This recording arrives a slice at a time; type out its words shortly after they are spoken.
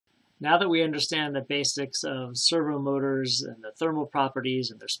Now that we understand the basics of servo motors and the thermal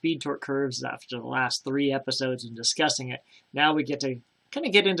properties and their speed torque curves after the last 3 episodes and discussing it, now we get to kind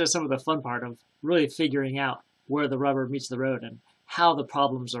of get into some of the fun part of really figuring out where the rubber meets the road and how the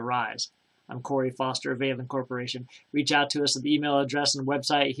problems arise. I'm Corey Foster of Valen Corporation. Reach out to us at the email address and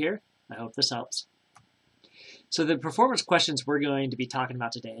website here. I hope this helps. So the performance questions we're going to be talking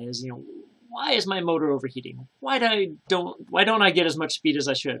about today is, why is my motor overheating? Why don't I get as much speed as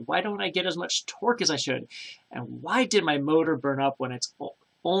I should? Why don't I get as much torque as I should? And why did my motor burn up when it's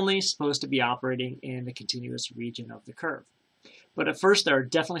only supposed to be operating in the continuous region of the curve? But at first, there are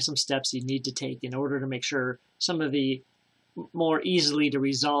definitely some steps you need to take in order to make sure some of the more easily to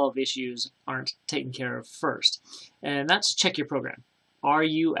resolve issues aren't taken care of first. And that's check your program. Are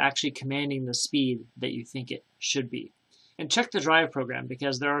you actually commanding the speed that you think it should be? And check the drive program,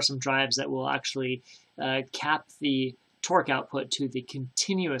 because there are some drives that will actually cap the torque output to the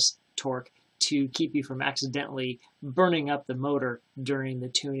continuous torque to keep you from accidentally burning up the motor during the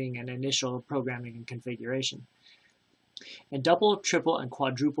tuning and initial programming and configuration. And double, triple, and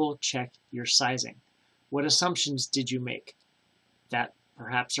quadruple check your sizing. What assumptions did you make that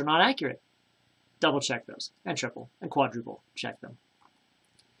perhaps are not accurate? Double check those, and triple and quadruple check them.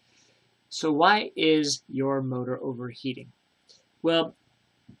 So why is your motor overheating? Well,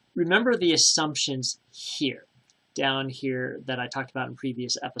 remember the assumptions here, down here that I talked about in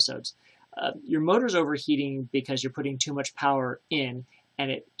previous episodes. Your motor's overheating because you're putting too much power in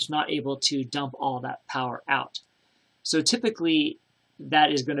and it's not able to dump all that power out. So typically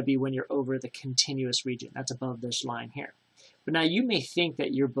that is going to be when you're over the continuous region. That's above this line here. But now you may think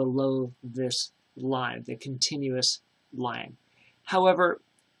that you're below this line, the continuous line. However,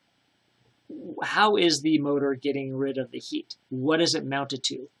 how is the motor getting rid of the heat? What is it mounted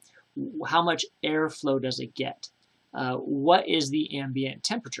to? How much airflow does it get? What is the ambient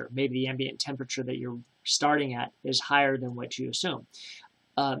temperature? Maybe the ambient temperature that you're starting at is higher than what you assume.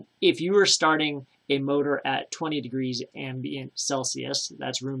 If you were starting a motor at 20 degrees ambient Celsius,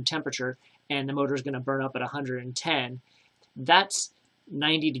 that's room temperature, and the motor is going to burn up at 110, that's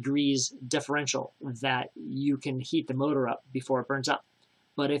 90 degrees differential that you can heat the motor up before it burns up.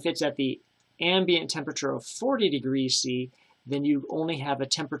 But if it's at the ambient temperature of 40 degrees C, then you only have a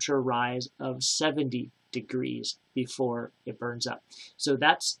temperature rise of 70 degrees before it burns up. So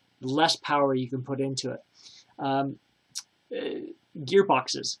that's less power you can put into it.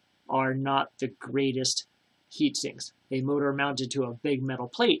 Gearboxes are not the greatest heat sinks. A motor mounted to a big metal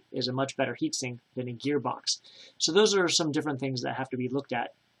plate is a much better heat sink than a gearbox. So those are some different things that have to be looked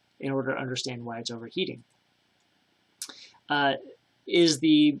at in order to understand why it's overheating. Is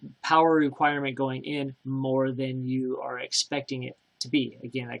the power requirement going in more than you are expecting it to be?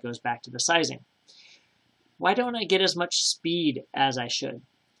 Again, that goes back to the sizing. Why don't I get as much speed as I should?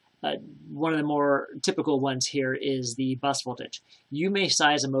 One of the more typical ones here is the bus voltage. You may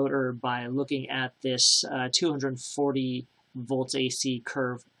size a motor by looking at this 240 volts AC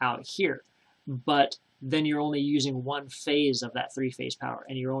curve out here, but then you're only using one phase of that three-phase power,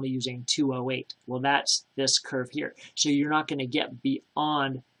 and you're only using 208. Well, that's this curve here. So you're not going to get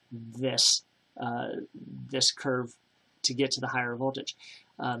beyond this, this curve to get to the higher voltage.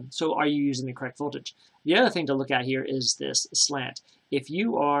 So are you using the correct voltage? The other thing to look at here is this slant. If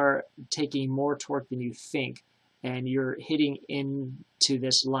you are taking more torque than you think, and you're hitting into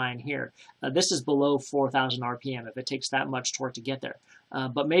this line here, this is below 4,000 RPM if it takes that much torque to get there.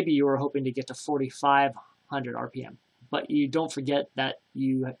 But maybe you were hoping to get to 4,500 RPM. But you don't forget that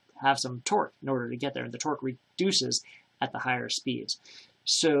you have some torque in order to get there, and the torque reduces at the higher speeds.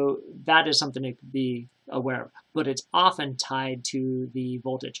 So that is something to be aware of, but it's often tied to the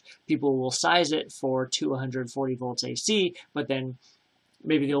voltage. People will size it for 240 volts AC, but then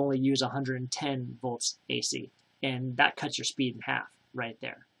maybe they only use 110 volts AC, and that cuts your speed in half right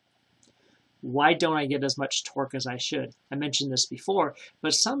there. Why don't I get as much torque as I should? I mentioned this before,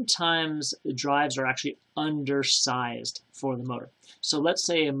 but sometimes the drives are actually undersized for the motor. So let's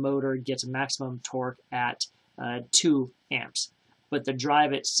say a motor gets maximum torque at 2 amps, but the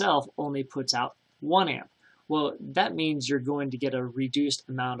drive itself only puts out 1 amp. Well, that means you're going to get a reduced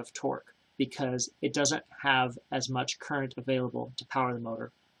amount of torque because it doesn't have as much current available to power the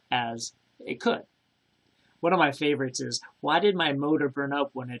motor as it could. One of my favorites is, why did my motor burn up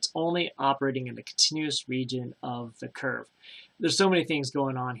when it's only operating in the continuous region of the curve? There's so many things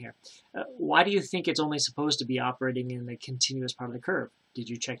going on here. Why do you think it's only supposed to be operating in the continuous part of the curve? Did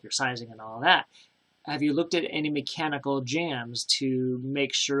you check your sizing and all that? have you looked at any mechanical jams to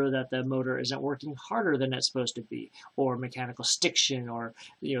make sure that the motor isn't working harder than it's supposed to be, or mechanical stiction, or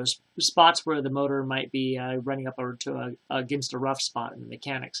spots where the motor might be running up or to against a rough spot in the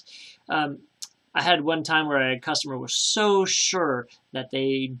mechanics? I had one time where a customer was so sure that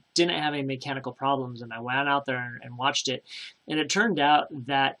they didn't have any mechanical problems, and I went out there and watched it, and it turned out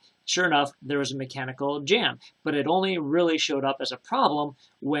that sure enough, there was a mechanical jam, but it only really showed up as a problem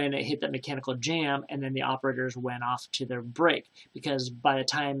when it hit that mechanical jam and then the operators went off to their break, because by the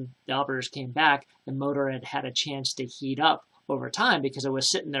time the operators came back, the motor had had a chance to heat up over time because it was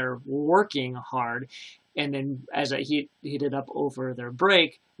sitting there working hard. And then as it heated up over their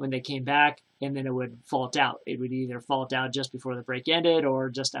break, when they came back, and then it would fault out. It would either fault out just before the break ended or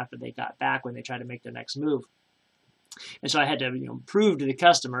just after they got back when they tried to make the next move. And so I had to prove to the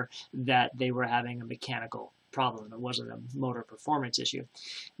customer that they were having a mechanical problem. It wasn't a motor performance issue.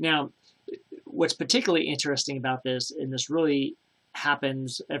 Now, what's particularly interesting about this, and this really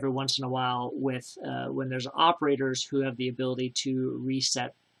happens every once in a while with when there's operators who have the ability to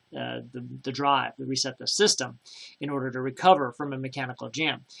reset the drive, to reset the system in order to recover from a mechanical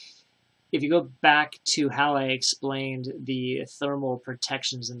jam. If you go back to how I explained the thermal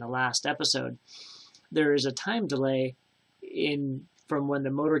protections in the last episode, there is a time delay from when the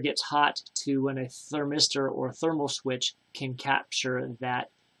motor gets hot to when a thermistor or thermal switch can capture that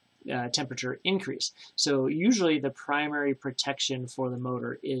temperature increase. So usually the primary protection for the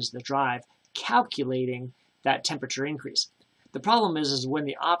motor is the drive calculating that temperature increase. The problem is when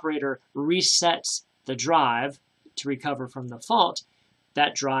the operator resets the drive to recover from the fault,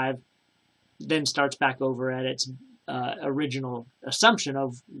 that drive then starts back over at its original assumption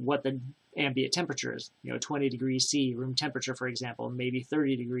of what the ambient temperature is, 20 degrees C, room temperature, for example, maybe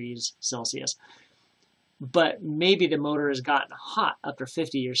 30 degrees Celsius. But maybe the motor has gotten hot up to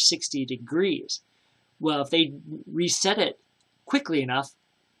 50 or 60 degrees. Well, if they reset it quickly enough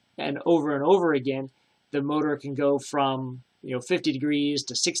and over again, the motor can go from 50 degrees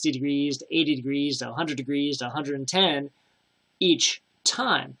to 60 degrees to 80 degrees to 100 degrees to 110 each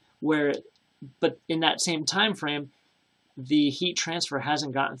time. But in that same time frame, the heat transfer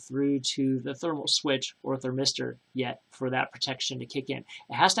hasn't gotten through to the thermal switch or thermistor yet for that protection to kick in.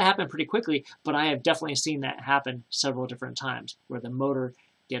 It has to happen pretty quickly, but I have definitely seen that happen several different times where the motor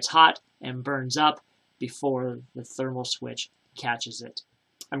gets hot and burns up before the thermal switch catches it.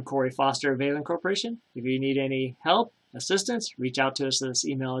 I'm Corey Foster of Valen Corporation. If you need any help, assistance, reach out to us at this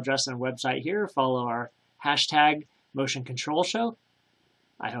email address and website here. Follow our hashtag Motion Control Show.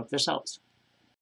 I hope this helps.